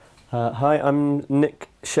Hi, I'm Nick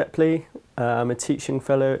Shepley. I'm a teaching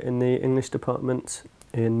fellow in the English department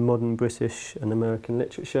in modern British and American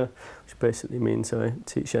literature, which basically means I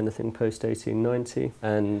teach anything post 1890.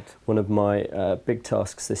 And one of my big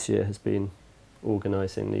tasks this year has been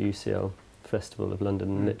organising the UCL Festival of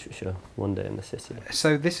London Literature, one day in the city.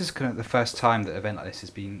 So this is kind of the first time that an event like this has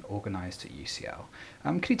been organised at UCL.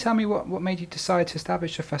 Can you tell me what made you decide to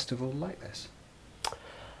establish a festival like this?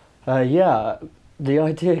 The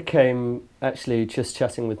idea came actually just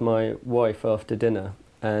chatting with my wife after dinner,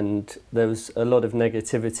 and there was a lot of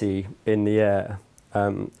negativity in the air.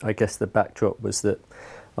 I guess the backdrop was that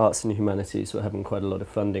arts and humanities were having quite a lot of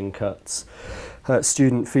funding cuts.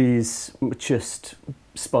 Student fees were just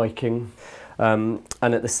spiking. And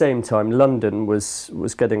at the same time, London was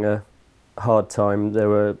getting a hard time. There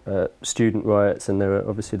were student riots, and there were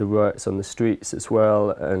obviously the riots on the streets as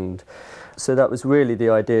well. And so that was really the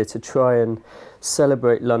idea, to try and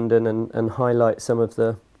celebrate London and highlight some of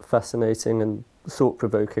the fascinating and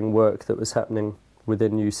thought-provoking work that was happening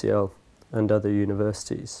within UCL and other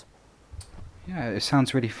universities. Yeah, it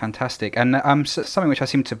sounds really fantastic. And something which I've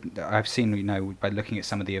seen, by looking at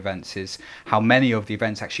some of the events, is how many of the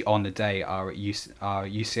events actually on the day are at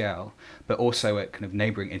UCL, but also at kind of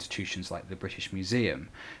neighbouring institutions like the British Museum.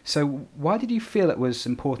 So why did you feel it was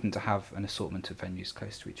important to have an assortment of venues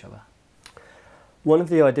close to each other? One of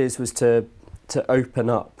the ideas was to open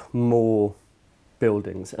up more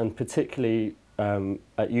buildings, and particularly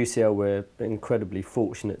at UCL we're incredibly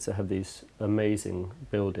fortunate to have these amazing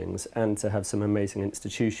buildings and to have some amazing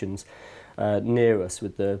institutions near us,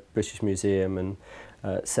 with the British Museum and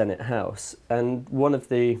Senate House. And one of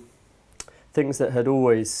the things that had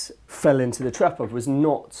always fell into the trap of was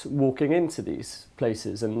not walking into these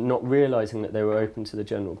places and not realising that they were open to the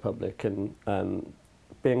general public, and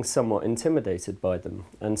being somewhat intimidated by them.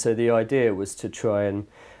 And so the idea was to try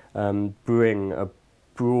and bring a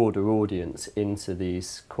broader audience into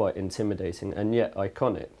these quite intimidating and yet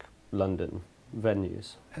iconic London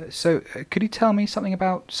venues. Could you tell me something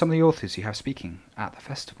about some of the authors you have speaking at the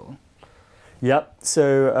festival? Yep,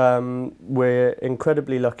 so we're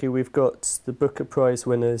incredibly lucky. We've got the Booker Prize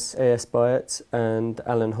winners A.S. Byatt and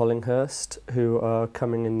Alan Hollinghurst, who are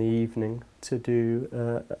coming in the evening to do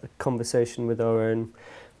a conversation with our own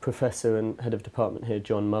professor and head of department here,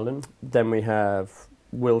 John Mullen. Then we have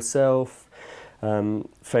Will Self,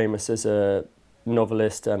 famous as a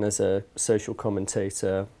novelist and as a social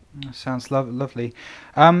commentator. Sounds lovely.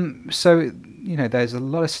 There's a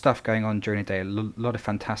lot of stuff going on during the day, a lot of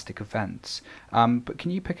fantastic events. But can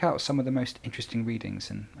you pick out some of the most interesting readings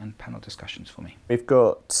and panel discussions for me? We've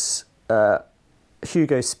got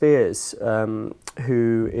Hugo Spears,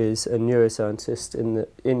 who is a neuroscientist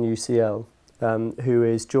in UCL, who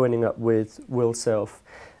is joining up with Will Self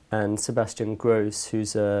and Sebastian Gross,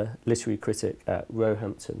 who's a literary critic at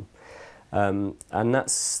Roehampton. And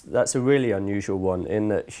that's a really unusual one, in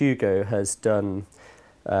that Hugo has done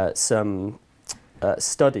some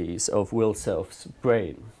studies of Will Self's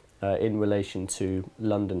brain in relation to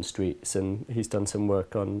London streets, and he's done some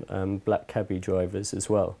work on black cabbie drivers as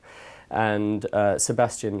well. And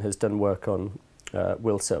Sebastian has done work on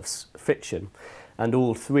Will Self's fiction, and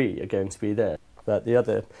all three are going to be there. But the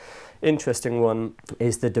other interesting one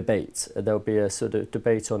is the debate. There'll be a sort of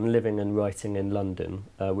debate on living and writing in London,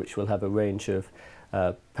 which will have a range of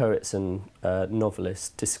poets and novelists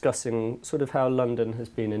discussing sort of how London has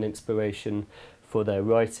been an inspiration for their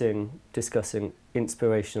writing, discussing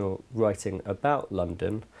inspirational writing about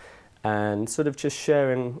London, and sort of just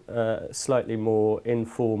sharing a slightly more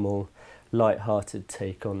informal, light-hearted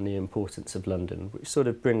take on the importance of London, which sort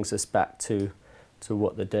of brings us back to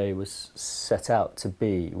what the day was set out to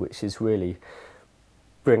be, which is really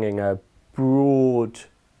bringing a broad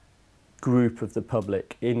group of the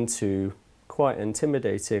public into quite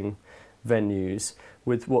intimidating venues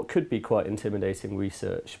with what could be quite intimidating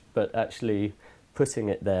research, but actually putting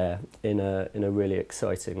it there in a really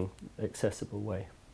exciting, accessible way.